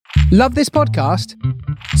Love this podcast?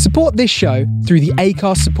 Support this show through the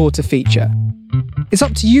Acast supporter feature. It's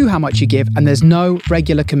up to you how much you give, and there's no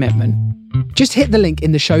regular commitment. Just hit the link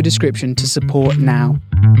in the show description to support now.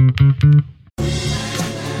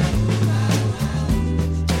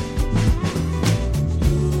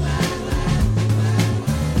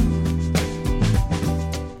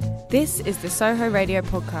 This is the Soho Radio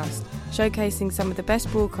Podcast, showcasing some of the best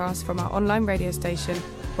broadcasts from our online radio station,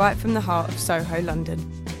 right from the heart of Soho, London.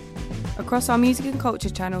 Across our music and culture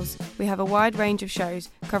channels, we have a wide range of shows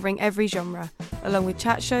covering every genre, along with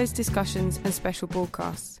chat shows, discussions and special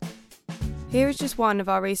broadcasts. Here is just one of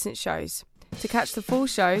our recent shows. To catch the full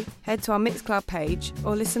show, head to our Mixcloud page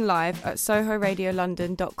or listen live at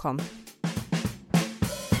sohoradiolondon.com.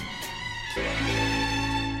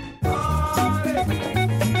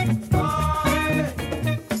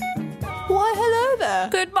 Why, hello there.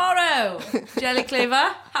 Good morrow, Jelly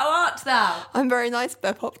Cleaver. How art thou? I'm very nice,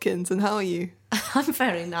 Beth Hopkins, and how are you? I'm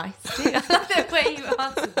very nice. I love the way you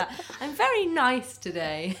answered that. I'm very nice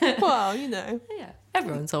today. Well, you know. Yeah,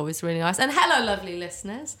 everyone's always really nice. And hello, lovely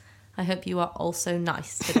listeners. I hope you are also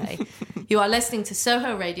nice today. You are listening to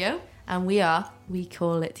Soho Radio, and we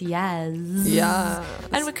call it Yaz. Yeah.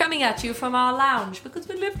 And we're coming at you from our lounge because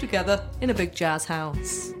we live together in a big jazz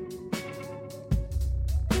house.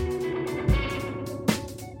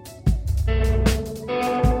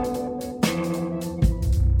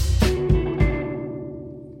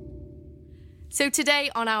 So today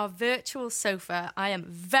on our virtual sofa, I am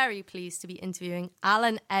very pleased to be interviewing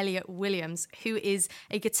Alan Elliott Williams, who is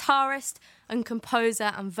a guitarist and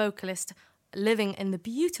composer and vocalist living in the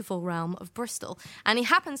beautiful realm of Bristol. And he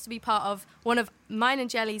happens to be part of one of mine and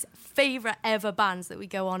Jelly's favourite ever bands that we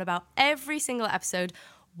go on about every single episode,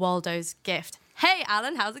 Waldo's Gift. Hey,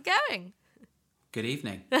 Alan, how's it going? Good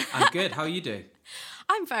evening. I'm good. How are you doing?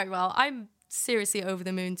 I'm very well. I'm seriously over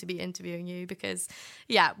the moon to be interviewing you because,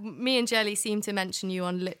 yeah, me and Jelly seem to mention you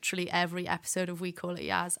on literally every episode of We Call It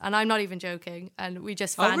Yaz, and I'm not even joking, and we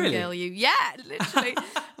just fangirl you. Yeah, literally.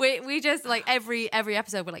 we just, like, every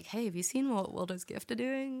episode we're like, hey, have you seen what Waldo's Gift are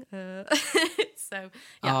doing? So,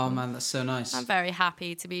 yeah. Oh, man, that's so nice. I'm very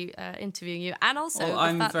happy to be interviewing you, and also... Well,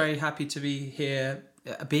 I'm very happy to be here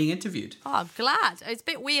being interviewed. Oh, I'm glad. It's a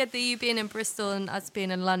bit weird that you being in Bristol and us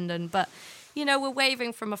being in London, but... You know, we're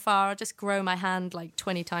waving from afar. I'll just grow my hand like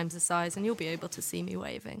 20 times the size and you'll be able to see me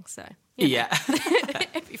waving. So, yeah.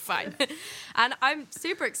 It'll be fine. And I'm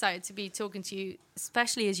super excited to be talking to you,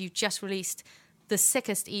 especially as you've just released the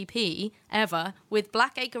sickest EP ever with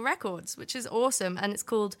Blackacre Records, which is awesome. And it's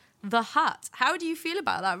called The Hut. How do you feel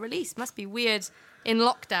about that release? Must be weird in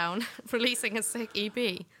lockdown, releasing a sick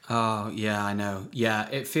EP. Oh, yeah, I know. Yeah,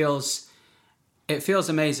 it feels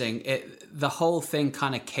amazing. The whole thing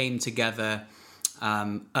kind of came together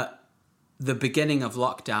at the beginning of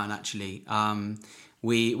lockdown, actually.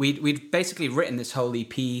 We'd basically written this whole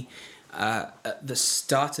EP at the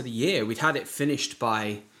start of the year. We'd had it finished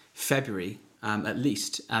by February, at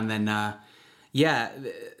least. And then,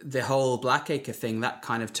 the whole Blackacre thing, that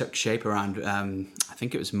kind of took shape around, I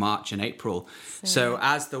think it was March and April. So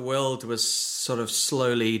as the world was sort of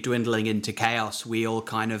slowly dwindling into chaos, we all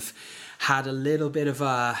kind of had a little bit of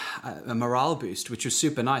a morale boost, which was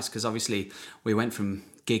super nice because obviously we went from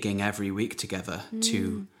gigging every week together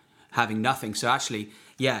to having nothing. So actually,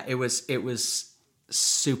 yeah, it was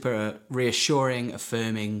super reassuring,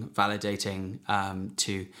 affirming, validating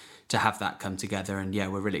to have that come together. And yeah,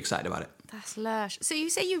 we're really excited about it. That's lush. So you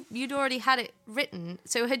say you'd already had it written.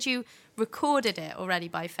 So had you recorded it already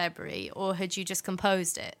by February or had you just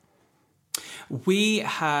composed it? We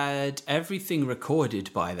had everything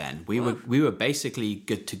recorded by then. We were basically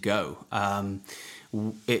good to go.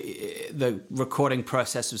 The recording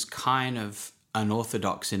process was kind of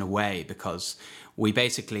unorthodox in a way because we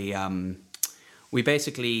basically,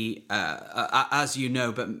 as you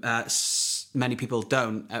know, but many people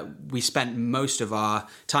don't. We spent most of our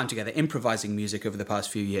time together improvising music over the past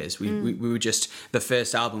few years. We were just, the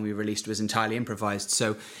first album we released was entirely improvised.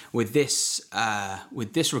 So with this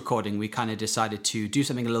recording, we kind of decided to do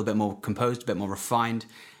something a little bit more composed, a bit more refined,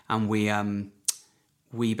 and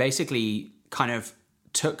we basically kind of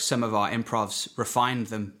took some of our improvs, refined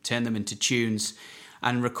them, turned them into tunes,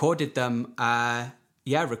 and recorded them.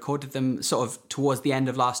 Recorded them sort of towards the end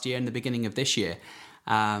of last year and the beginning of this year.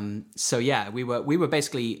 We were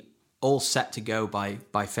basically all set to go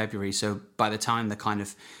by February. So by the time the kind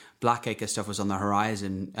of Blackacre stuff was on the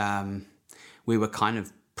horizon, we were kind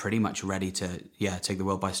of pretty much ready to take the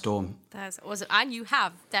world by storm. That's awesome, and you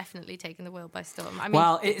have definitely taken the world by storm. I mean,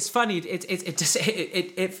 well, it's funny.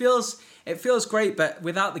 It feels great, but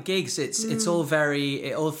without the gigs, it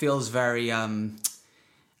all feels very.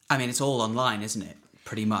 I mean, it's all online, isn't it?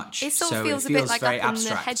 Pretty much. It sort so of feels it a bit like very up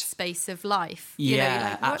abstract. in the headspace of life. Yeah, you're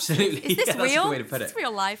like, absolutely. Is this Yeah, that's a real? good way to put it. Is this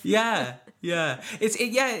real life? Yeah.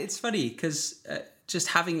 It's funny because just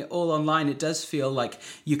having it all online, it does feel like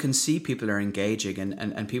you can see people are engaging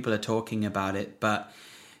and people are talking about it, but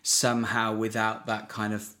somehow without that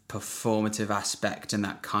kind of performative aspect and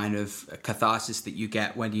that kind of catharsis that you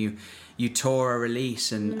get when you tour a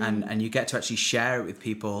release and you get to actually share it with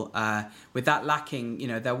people. With that lacking,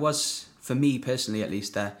 there was, for me personally at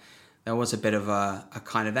least, there was a bit of a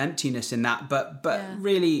kind of emptiness in that, but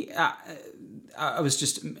really I was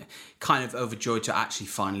just kind of overjoyed to actually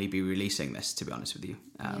finally be releasing this, to be honest with you.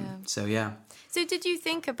 So did you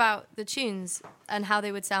think about the tunes and how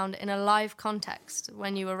they would sound in a live context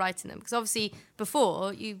when you were writing them? Because obviously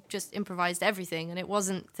before you just improvised everything and it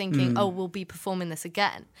wasn't thinking, we'll be performing this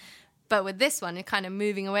again. But with this one, you're kind of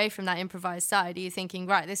moving away from that improvised side. Are you thinking,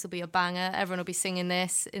 right, this will be a banger, everyone will be singing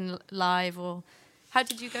this in live, or how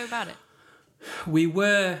did you go about it? We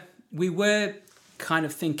were kind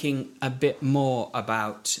of thinking a bit more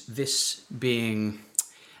about this being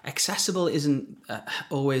accessible. Isn't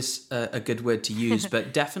always a good word to use,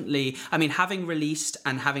 but definitely, I mean, having released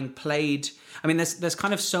and having played, I mean, there's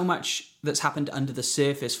kind of so much that's happened under the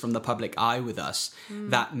surface from the public eye with us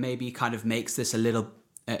that maybe kind of makes this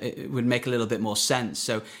it would make a little bit more sense.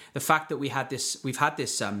 So the fact that we've had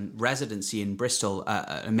this residency in Bristol,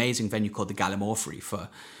 an amazing venue called the Gallimorphery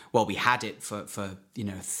we had it for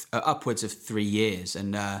upwards of 3 years,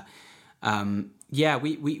 and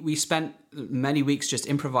we spent many weeks just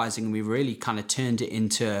improvising, and we really kind of turned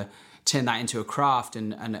that into a craft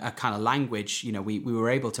and a kind of language. We were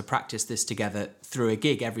able to practice this together through a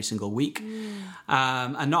gig every single week.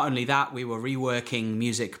 And not only that, we were reworking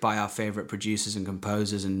music by our favorite producers and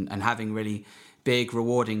composers and having really big,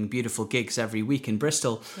 rewarding, beautiful gigs every week in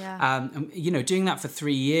Bristol. Doing that for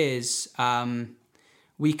 3 years,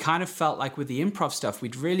 we kind of felt like with the improv stuff,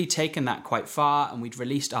 we'd really taken that quite far, and we'd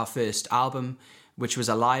released our first album, which was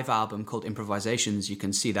a live album called Improvisations. You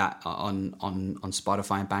can see that on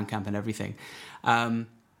Spotify and Bandcamp and everything. And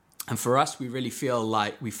for us, we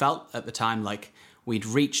felt at the time like we'd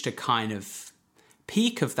reached a kind of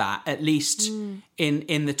peak of that, at least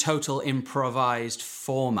in the total improvised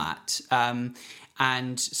format.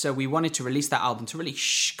 And so we wanted to release that album to really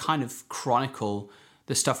kind of chronicle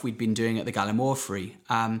the stuff we'd been doing at the Gallimorphery.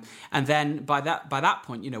 And then by that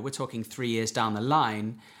point, we're talking 3 years down the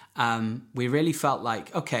line, we really felt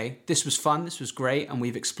like, okay, this was fun, this was great, and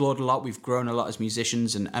we've explored a lot, we've grown a lot as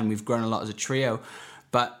musicians, and we've grown a lot as a trio.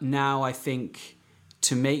 But now I think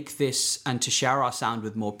to make this and to share our sound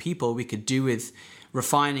with more people, we could do with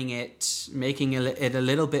refining it, making it a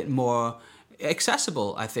little bit more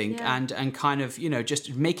accessible, I think, and kind of,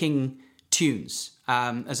 just making tunes,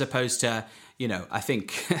 as opposed to, I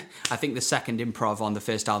think the second improv on the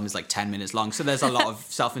first album is like 10 minutes long, so there's a lot of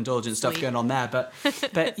self-indulgent stuff going on there. But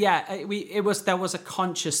yeah, there was a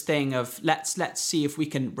conscious thing of let's see if we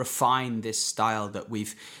can refine this style that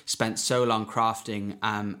we've spent so long crafting,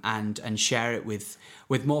 and share it with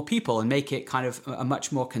more people and make it kind of a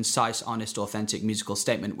much more concise, honest, authentic musical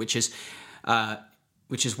statement, which is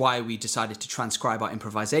why we decided to transcribe our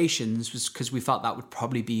improvisations, was because we felt that would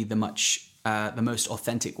probably be the most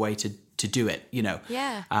authentic way to do it,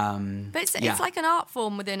 Yeah. But it's like an art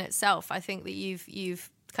form within itself, I think, that you've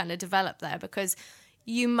kind of developed there, because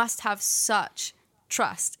you must have such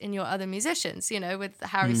trust in your other musicians, with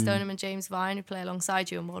Harry Stoneham and James Vine, who play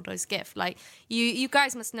alongside you, and Waldo's Gift. Like, you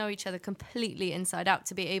guys must know each other completely inside out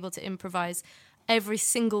to be able to improvise every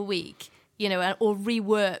single week, or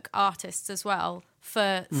rework artists as well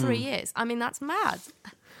for 3 years. I mean, that's mad.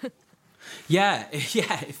 Yeah,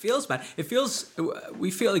 it feels bad.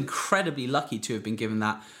 We feel incredibly lucky to have been given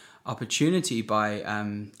that opportunity by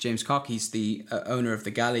James Cock. He's the owner of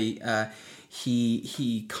the Galley.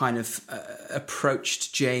 He kind of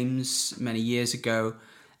approached James many years ago.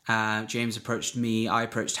 James approached me, I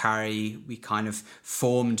approached Harry. We kind of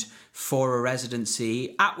formed for a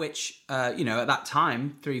residency at which, at that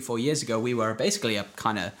time, 3-4 years ago, we were basically a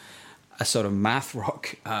sort of math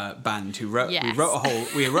rock band who wrote we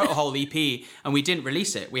wrote a whole EP, and we didn't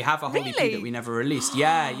release it. We have a whole EP that we never released.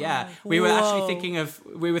 Yeah. We were actually thinking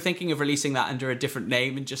of releasing that under a different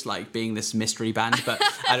name and just like being this mystery band, but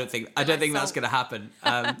I don't think that's going to happen.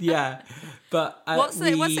 But what's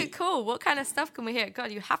it called? What kind of stuff can we hear?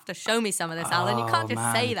 God, you have to show me some of this, Alan. You can't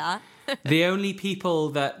just say that. The only people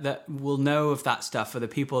that will know of that stuff are the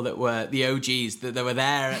people that were the OGs, that were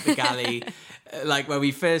there at the Galley. Like when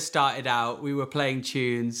we first started out, we were playing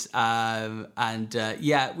tunes, and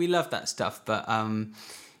we loved that stuff. But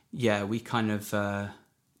we kind of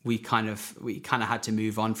we kind of had to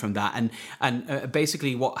move on from that, and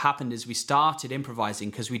basically what happened is we started improvising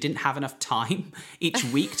because we didn't have enough time each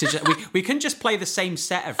week to we couldn't just play the same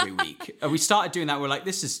set every week. We started doing that. We're like,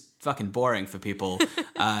 this is fucking boring for people.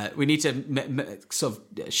 We need to sort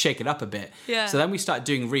of shake it up a bit. Yeah. So then we started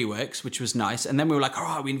doing reworks, which was nice, and then we were like, all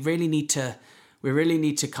right, we really need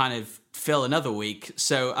to kind of fill another week.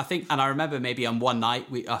 So I think, and I remember maybe on one night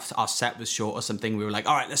our set was short or something. We were like,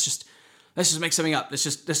 all right, let's just make something up. Let's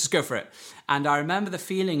just go for it. And I remember the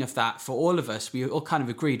feeling of that for all of us. We all kind of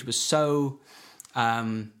agreed was so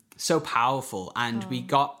powerful, and we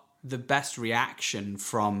got the best reaction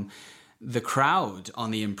from the crowd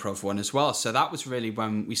on the improv one as well. So that was really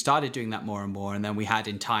when we started doing that more and more. And then we had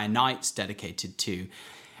entire nights dedicated to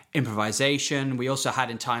improvisation. We also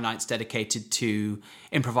had entire nights dedicated to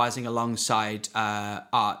improvising alongside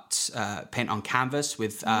art, paint on canvas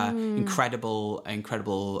with incredible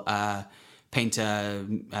painter,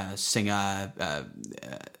 singer,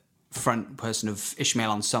 front person of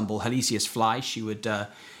Ishmael Ensemble, Halicius Fly. She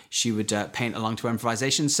would paint along to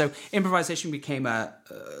improvisation. So improvisation became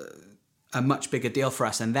a much bigger deal for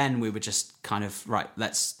us. And then we were just kind of, right,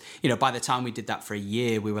 let's, by the time we did that for a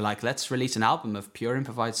year, we were like, let's release an album of pure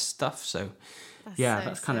improvised stuff. So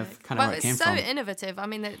that's kind of where it came from. It's so innovative. I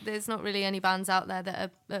mean, there's not really any bands out there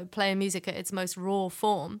that are playing music at its most raw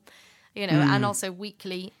form, and also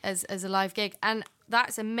weekly as a live gig. And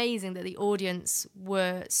that's amazing that the audience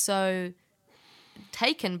were so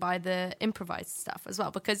taken by the improvised stuff as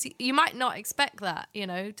well, because you might not expect that,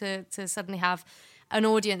 to suddenly have an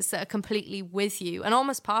audience that are completely with you and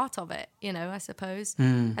almost part of it, I suppose.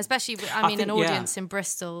 Especially, an audience in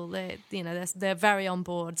Bristol, they're very on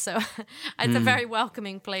board. So it's a very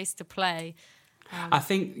welcoming place to play. I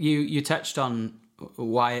think you touched on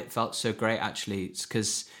why it felt so great, actually. It's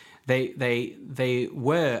because they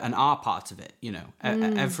were and are part of it,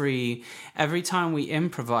 Every time we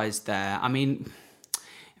improvised there,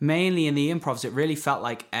 mainly in the improvs, it really felt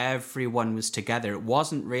like everyone was together. It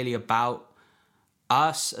wasn't really about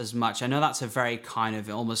us as much. I know that's a very kind of,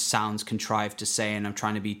 it almost sounds contrived to say, and I'm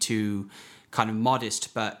trying to be too kind of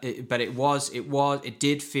modest, but it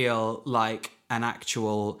did feel like an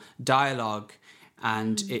actual dialogue,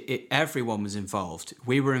 and everyone was involved.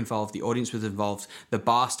 We were involved, the audience was involved, the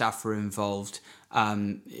bar staff were involved.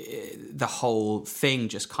 The whole thing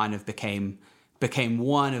just kind of became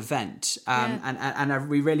one event. And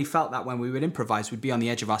we really felt that when we would improvise, we'd be on the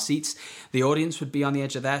edge of our seats. The audience would be on the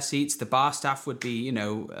edge of their seats. The bar staff would be,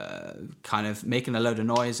 kind of making a load of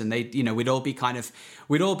noise, and we'd all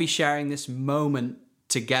be sharing this moment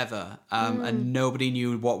together, and nobody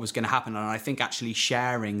knew what was going to happen. And I think actually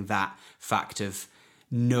sharing that fact of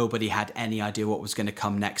nobody had any idea what was going to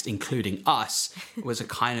come next, including us, was a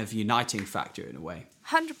kind of uniting factor in a way.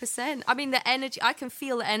 100%. The energy, I can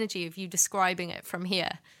feel the energy of you describing it from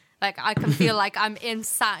here. Like, I can feel like I'm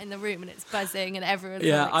sat in the room and it's buzzing and everyone's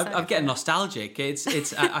I'm getting nostalgic. It's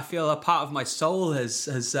I feel a part of my soul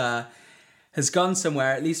has gone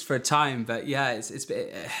somewhere, at least for a time. But yeah,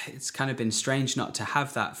 it's kind of been strange not to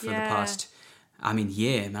have that for the past,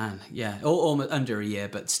 year, man. Yeah, almost under a year,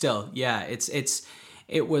 but still, yeah,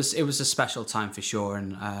 it was a special time for sure.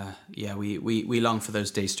 And we long for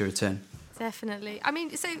those days to return. Definitely.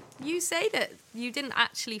 So you say that you didn't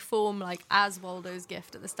actually form like as Waldo's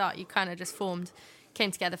Gift at the start. You kind of just came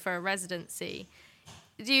together for a residency.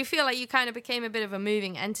 Do you feel like you kind of became a bit of a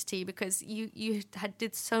moving entity because you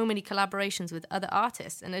did so many collaborations with other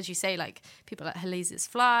artists? And as you say, like people like Halicius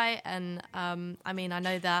Fly, and I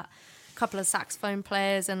know that a couple of saxophone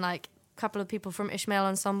players and like a couple of people from Ishmael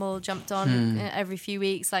Ensemble jumped on every few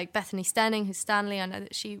weeks, like Bethany Stenning, who's Stanley. I know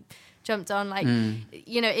that she jumped on. Like,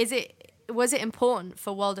 was it important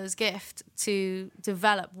for Waldo's Gift to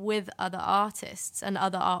develop with other artists and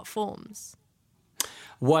other art forms?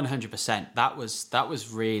 100%. That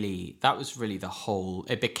was really the whole.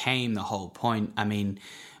 It became the whole point.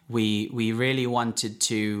 We really wanted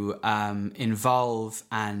to involve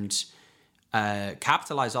and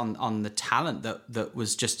capitalize on the talent that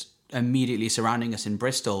was just immediately surrounding us in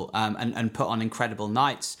Bristol, and put on incredible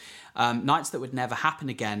nights that would never happen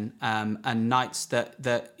again, and nights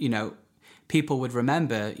that people would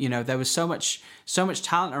remember. There was so much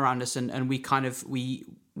talent around us, and we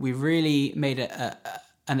really made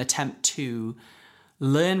an attempt to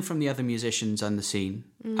learn from the other musicians on the scene,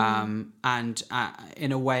 and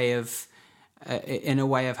in a way of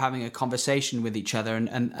having a conversation with each other,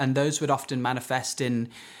 and those would often manifest in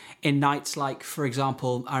in nights like, for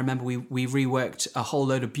example, I remember we reworked a whole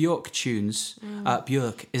load of Björk tunes.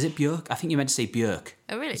 Björk, is it Björk? I think you meant to say Björk.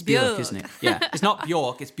 Oh, really? It's Björk, isn't it? Yeah, it's not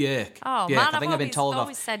Björk, it's Björk. Oh, Björk. man, I think I've been told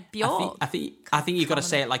always said Björk. I think you've got to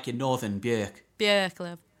say it like you're Northern, Björk. Björk,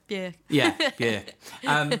 love. Björk. Yeah,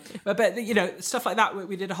 Björk. But you know, stuff like that.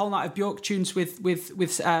 We did a whole night of Björk tunes with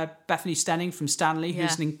Bethany Stenning from Stanley,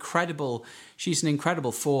 who's she's an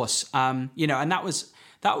incredible force. You know, and that was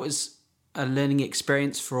a learning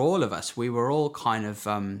experience for all of us. We were all kind of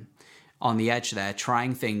on the edge there,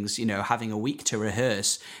 trying things, you know, having a week to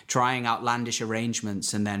rehearse, trying outlandish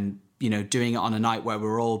arrangements, and then, you know, doing it on a night where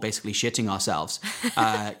we're all basically shitting ourselves,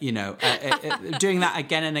 you know, doing that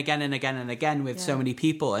again and again and again and again with so many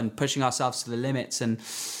people and pushing ourselves to the limits. And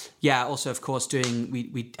yeah, also, of course, doing,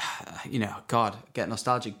 we you know, God, get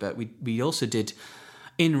nostalgic, but we also did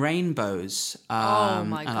In Rainbows. Oh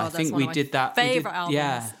my God, and I think that's one we of my did that. favourite albums.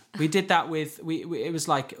 Yeah, we did that with, it was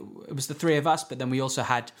the three of us, but then we also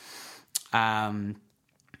had,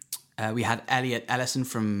 we had Elliot Ellison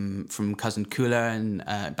from Cousin Kula and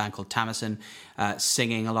a band called Tamison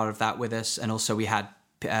singing a lot of that with us. And also we had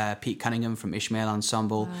Pete Cunningham from Ishmael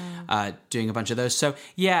Ensemble doing a bunch of those. So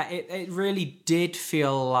yeah, it really did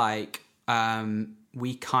feel like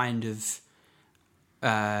we kind of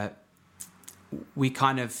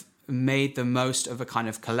made the most of a kind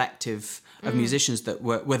of collective of musicians that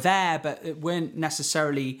were there, but weren't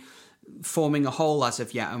necessarily forming a whole as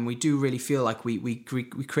of yet. And we do really feel like we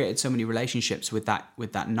created so many relationships with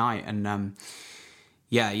that night. And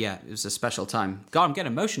yeah, it was a special time. God, I'm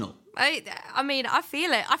getting emotional. I mean, I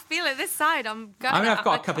feel it this side. I've got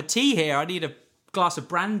a cup of tea here. I need a glass of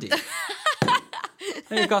brandy. I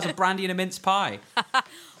need a glass of brandy and a mince pie.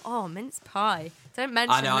 Oh, mince pie. Don't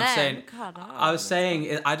mention I know, them. I'm saying, God, I was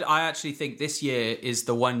saying, I actually think this year is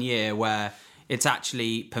the one year where it's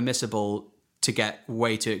actually permissible to get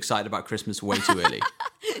way too excited about Christmas way too early.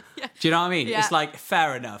 Do you know what I mean? Yeah. It's like,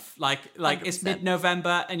 fair enough. Like 100%. It's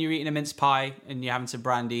mid-November and you're eating a mince pie and you're having some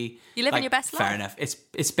brandy. You're living your best life. Fair enough.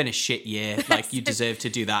 It's been a shit year. Like, you deserve to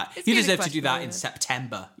do that. You deserve to do that in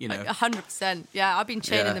September, you know. 100%. Yeah, I've been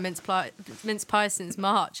chaining the mince pie since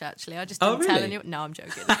March, actually. I just didn't tell anyone. No, I'm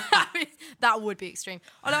joking. That would be extreme.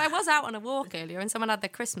 Although I was out on a walk earlier and someone had their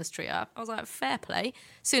Christmas tree up. I was like, fair play.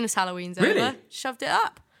 Soon as Halloween's over, shoved it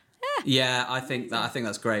up. Yeah, I think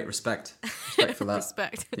that's great. Respect for that.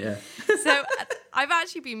 Respect. Yeah. So I've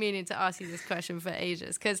actually been meaning to ask you this question for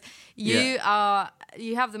ages because you have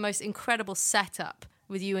the most incredible setup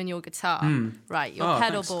with you and your guitar, right? Your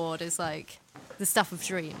pedal board is like the stuff of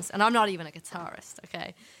dreams, and I'm not even a guitarist.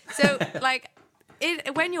 Okay, so like.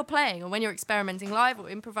 When you're playing or when you're experimenting live or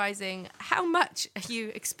improvising, how much are you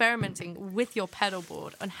experimenting with your pedal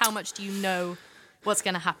board, and how much do you know what's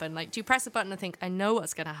going to happen? Like, do you press a button and think, I know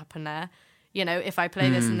what's going to happen there, you know, if I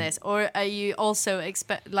play this and this? Or are you also,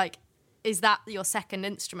 is that your second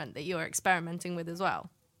instrument that you're experimenting with as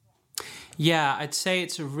well? Yeah, I'd say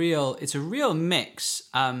it's a real mix.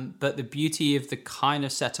 But the beauty of the kind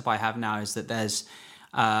of setup I have now is that there's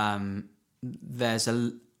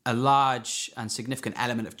a large and significant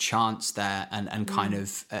element of chance there and kind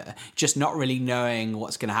of just not really knowing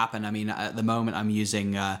what's going to happen. I mean, at the moment I'm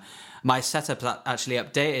using my setup's actually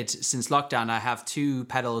updated since lockdown. I have two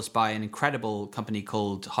pedals by an incredible company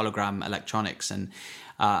called Hologram Electronics, and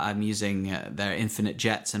I'm using their Infinite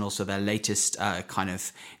Jets and also their latest kind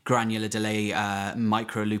of granular delay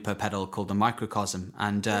micro looper pedal called the Microcosm.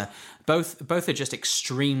 And both are just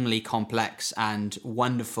extremely complex and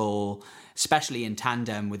wonderful, especially in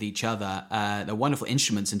tandem with each other. They're wonderful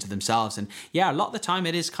instruments into themselves. And yeah, a lot of the time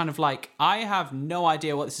it is kind of like, I have no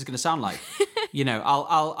idea what this is going to sound like. You know,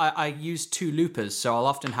 I use two loopers, so I'll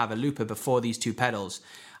often have a looper before these two pedals,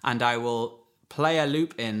 and I will play a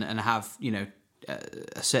loop in and have, you know,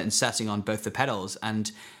 a certain setting on both the pedals,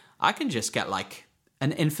 and I can just get like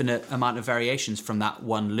an infinite amount of variations from that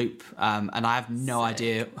one loop, and I have no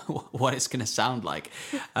idea what it's going to sound like.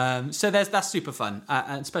 So that's super fun,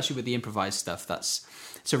 and especially with the improvised stuff.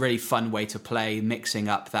 It's a really fun way to play, mixing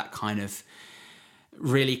up that kind of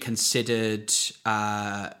really considered,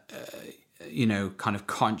 you know, kind of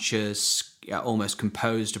conscious, almost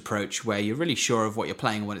composed approach where you're really sure of what you're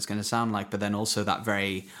playing and what it's going to sound like, but then also that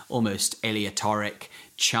very almost aleatoric,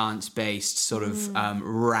 chance-based sort of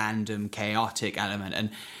random, chaotic element.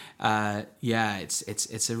 And yeah,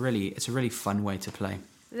 it's a really fun way to play.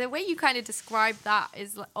 The way you kind of describe that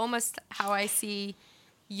is almost how I see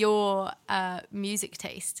your music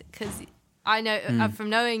taste, because I know from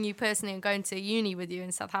knowing you personally and going to uni with you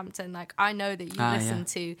in Southampton, like I know that you listen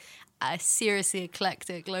to a seriously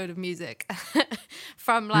eclectic load of music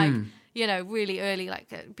from like, really early,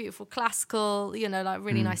 like beautiful classical, like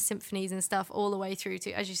really nice symphonies and stuff, all the way through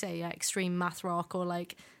to, as you say, extreme math rock or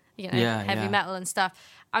like, heavy metal and stuff.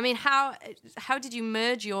 I mean, how did you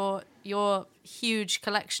merge your huge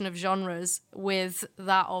collection of genres with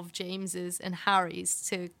that of James's and Harry's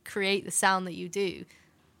to create the sound that you do?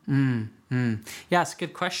 Yeah, it's a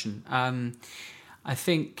good question. I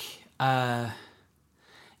think,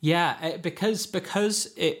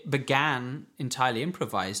 because it began entirely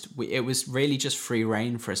improvised, it was really just free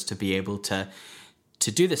reign for us to be able to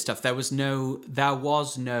do this stuff. There was no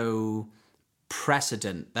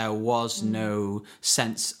precedent. There was no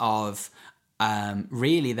sense of,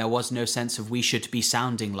 there was no sense of we should be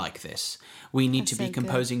sounding like this. We need to be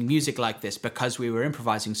composing music like this because we were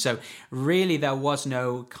improvising. So really there was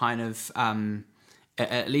no kind of,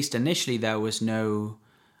 at least initially, there was no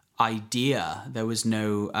idea. There was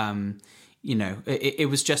no, it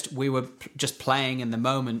was just, we were just playing in the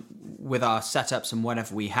moment with our setups and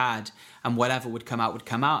whatever we had, and whatever would come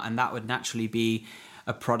out. And that would naturally be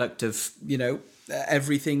a product of,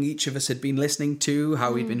 everything each of us had been listening to,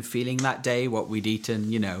 how we'd been feeling that day, what we'd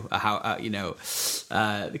eaten, how,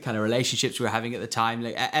 the kind of relationships we were having at the time.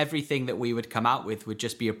 Like, everything that we would come out with would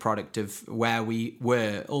just be a product of where we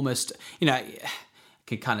were. Almost, it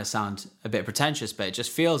can kind of sound a bit pretentious, but it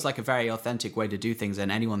just feels like a very authentic way to do things.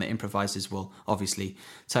 And anyone that improvises will obviously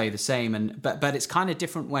tell you the same. But it's kind of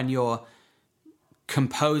different when you're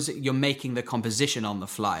you're making the composition on the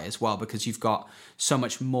fly as well, because you've got so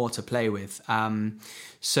much more to play with.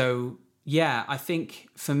 So yeah, I think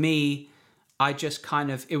for me, I just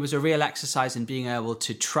it was a real exercise in being able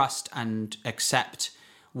to trust and accept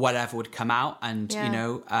whatever would come out. And,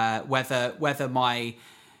 whether my,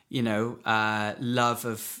 love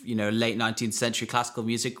of, late 19th century classical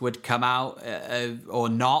music would come out or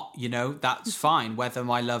not, that's fine. Whether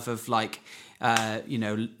my love of like,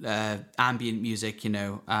 ambient music,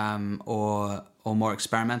 or more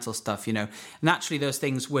experimental stuff, naturally those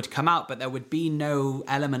things would come out, but there would be no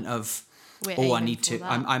element of, I need to,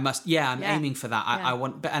 I must, I'm aiming for that. I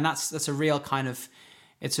want, and that's a real kind of,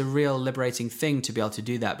 it's a real liberating thing to be able to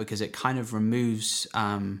do that, because it kind of removes,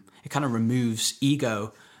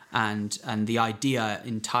 ego and the idea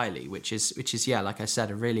entirely, which is, like I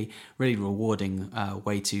said, a really, really rewarding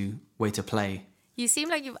way to play. You seem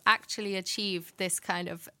like you've actually achieved this kind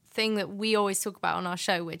of thing that we always talk about on our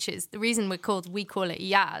show, which is the reason we call it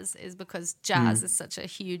Yaz, is because jazz is such a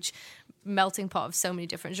huge melting pot of so many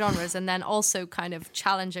different genres, and then also kind of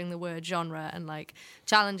challenging the word genre and like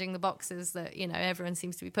challenging the boxes that everyone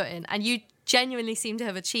seems to be put in. And you genuinely seem to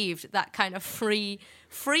have achieved that kind of free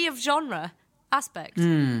of genre aspect,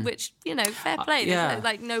 which fair play. There's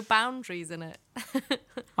like no boundaries in it.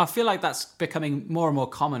 I feel like that's becoming more and more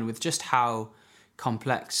common with just how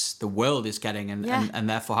complex the world is getting, and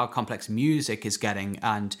therefore how complex music is getting,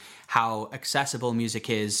 and how accessible music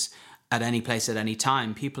is at any place at any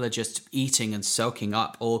time. People are just eating and soaking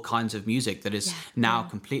up all kinds of music that is now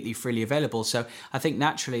completely freely available. So I think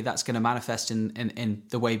naturally that's going to manifest in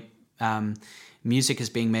the way music is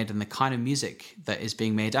being made and the kind of music that is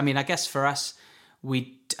being made. I mean, I guess for us,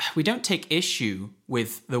 we don't take issue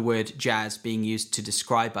with the word jazz being used to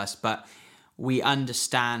describe us, but we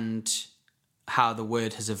understand how the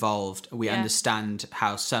word has evolved. We understand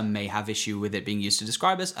how some may have issue with it being used to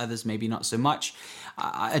describe us, others maybe not so much.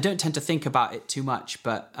 I don't tend to think about it too much,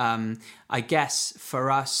 but I guess for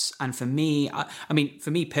us and for me,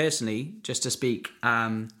 for me personally, just to speak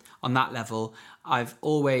on that level, I've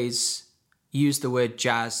always used the word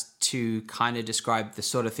jazz to kind of describe the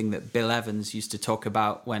sort of thing that Bill Evans used to talk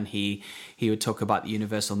about when he would talk about the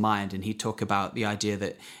universal mind, and he'd talk about the idea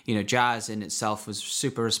that, jazz in itself was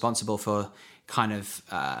super responsible for kind of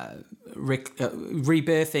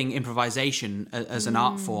rebirthing improvisation as an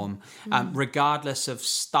art form, regardless of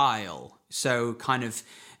style. So kind of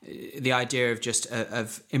the idea of just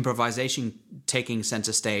of improvisation taking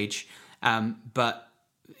center stage. But,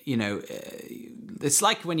 it's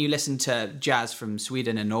like when you listen to jazz from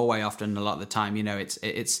Sweden and Norway, often a lot of the time,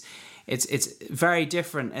 it's very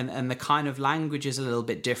different, and the kind of language is a little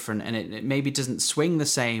bit different, and it maybe doesn't swing the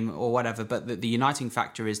same or whatever, but the uniting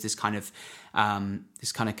factor is this kind of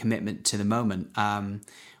commitment to the moment,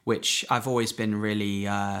 which I've always been really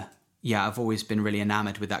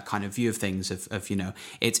enamored with, that kind of view of things of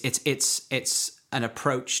it's an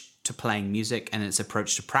approach to playing music, and its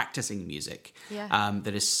approach to practicing music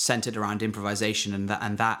that is centered around improvisation, and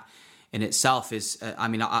that in itself is,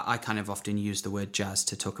 I kind of often use the word jazz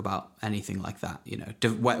to talk about anything like that,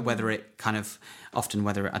 whether it kind of, often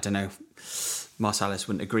whether it, I don't know, Marsalis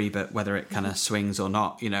wouldn't agree, but whether it kind of swings or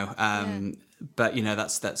not, but,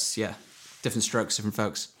 that's different strokes, different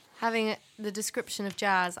folks. Having the description of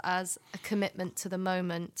jazz as a commitment to the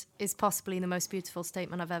moment is possibly the most beautiful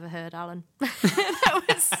statement I've ever heard, Alan. That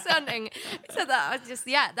was stunning. So that I just,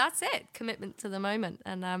 that's it. Commitment to the moment.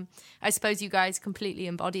 And I suppose you guys completely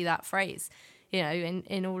embody that phrase,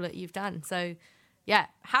 in all that you've done. So, yeah,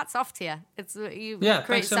 hats off to you. You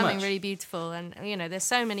create something really beautiful. And, there's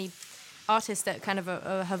so many artists that kind of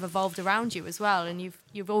have evolved around you as well. And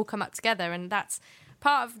you've all come up together. And that's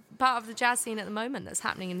part of the jazz scene at the moment that's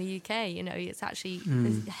happening in the UK. It's actually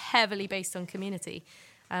heavily based on community,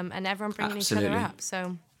 and everyone bringing each other up.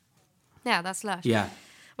 So, yeah, that's lush. Yeah.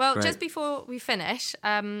 Well, Great. just before we finish,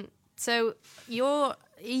 so your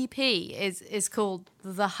EP is called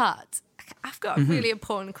The Hut. I've got a really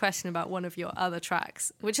important question about one of your other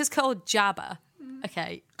tracks, which is called Jabba.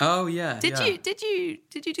 Okay. Oh yeah. Did you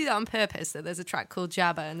do that on purpose? That there's a track called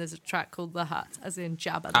Jabba and there's a track called The Hut, as in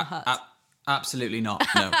Jabba the Hutt. Absolutely not.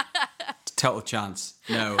 No. Total chance.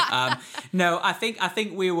 No. No. I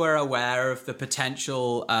think we were aware of the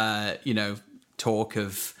potential, talk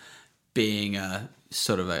of being a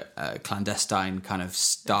sort of a clandestine kind of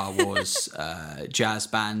Star Wars jazz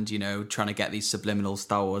band. Trying to get these subliminal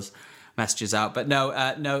Star Wars messages out. But no.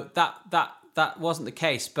 That wasn't the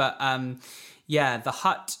case. But The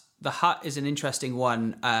Hut. The Hut is an interesting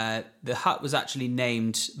one. The Hut was actually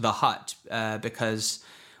named The Hut because.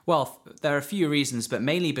 Well, there are a few reasons, but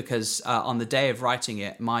mainly because on the day of writing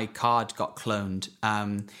it, my card got cloned.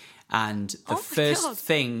 And the first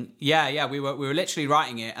thing, we were literally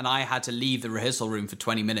writing it, and I had to leave the rehearsal room for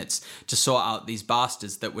 20 minutes to sort out these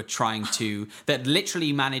bastards that were that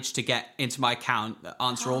literally managed to get into my account,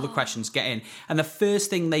 answer all the questions, get in. And the first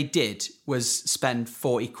thing they did was spend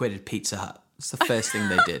 40 quid at Pizza Hut. It's the first thing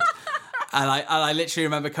they did. And I literally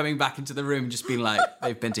remember coming back into the room, just being like,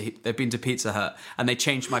 they've been to Pizza Hut, and they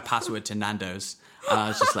changed my password to Nando's. And I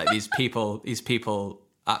was just like, these people,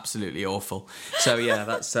 absolutely awful. So yeah,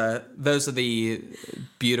 that's those are the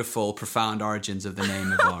beautiful, profound origins of the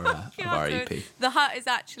name of our EP. The Hut is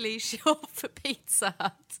actually short for Pizza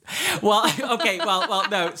Hut. Well, okay, well,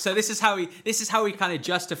 no. So this is how we kind of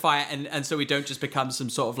justify it, and so we don't just become some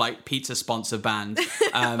sort of like pizza sponsor band.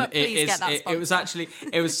 It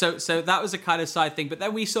was so that was a kind of side thing. But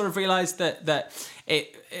then we sort of realized that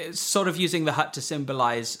it's sort of using the hut to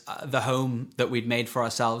symbolize the home that we'd made for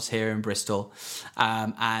ourselves here in Bristol,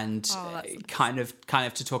 and kind of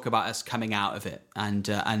to talk about us coming out of it, and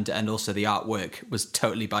also the artwork was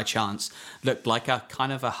totally by chance, looked like a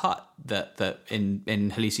kind of a hut that in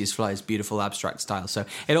Halicius Fly's beautiful abstract style. So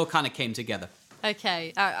it all kind of came together.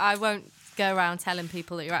 Okay, I won't go around telling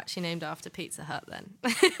people that you're actually named after Pizza Hut then.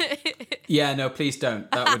 Yeah, no, please don't.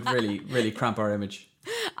 That would really cramp our image.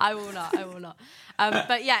 I will not.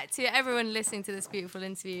 But yeah, to everyone listening to this beautiful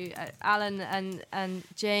interview, Alan and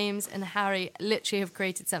James and Harry literally have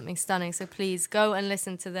created something stunning. So please go and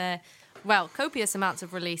listen to their, copious amounts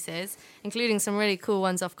of releases, including some really cool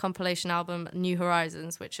ones off compilation album New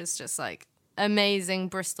Horizons, which is just like amazing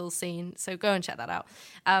Bristol scene. So go and check that out.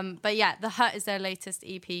 But yeah, The Hut is their latest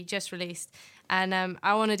EP, just released. And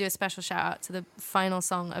I want to do a special shout out to the final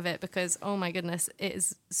song of it because, oh my goodness, it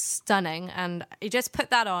is stunning. And you just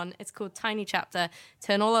put that on. It's called Tiny Chapter.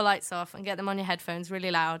 Turn all the lights off and get them on your headphones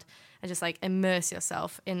really loud and just like immerse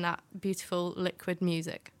yourself in that beautiful liquid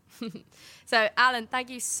music. So, Alan,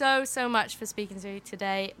 thank you so much for speaking to me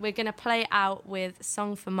today. We're going to play out with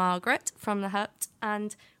Song for Margaret from The Hut,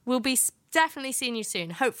 and we'll be definitely seeing you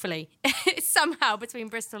soon, hopefully, somehow between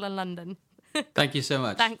Bristol and London. Thank you so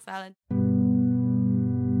much. Thanks, Alan.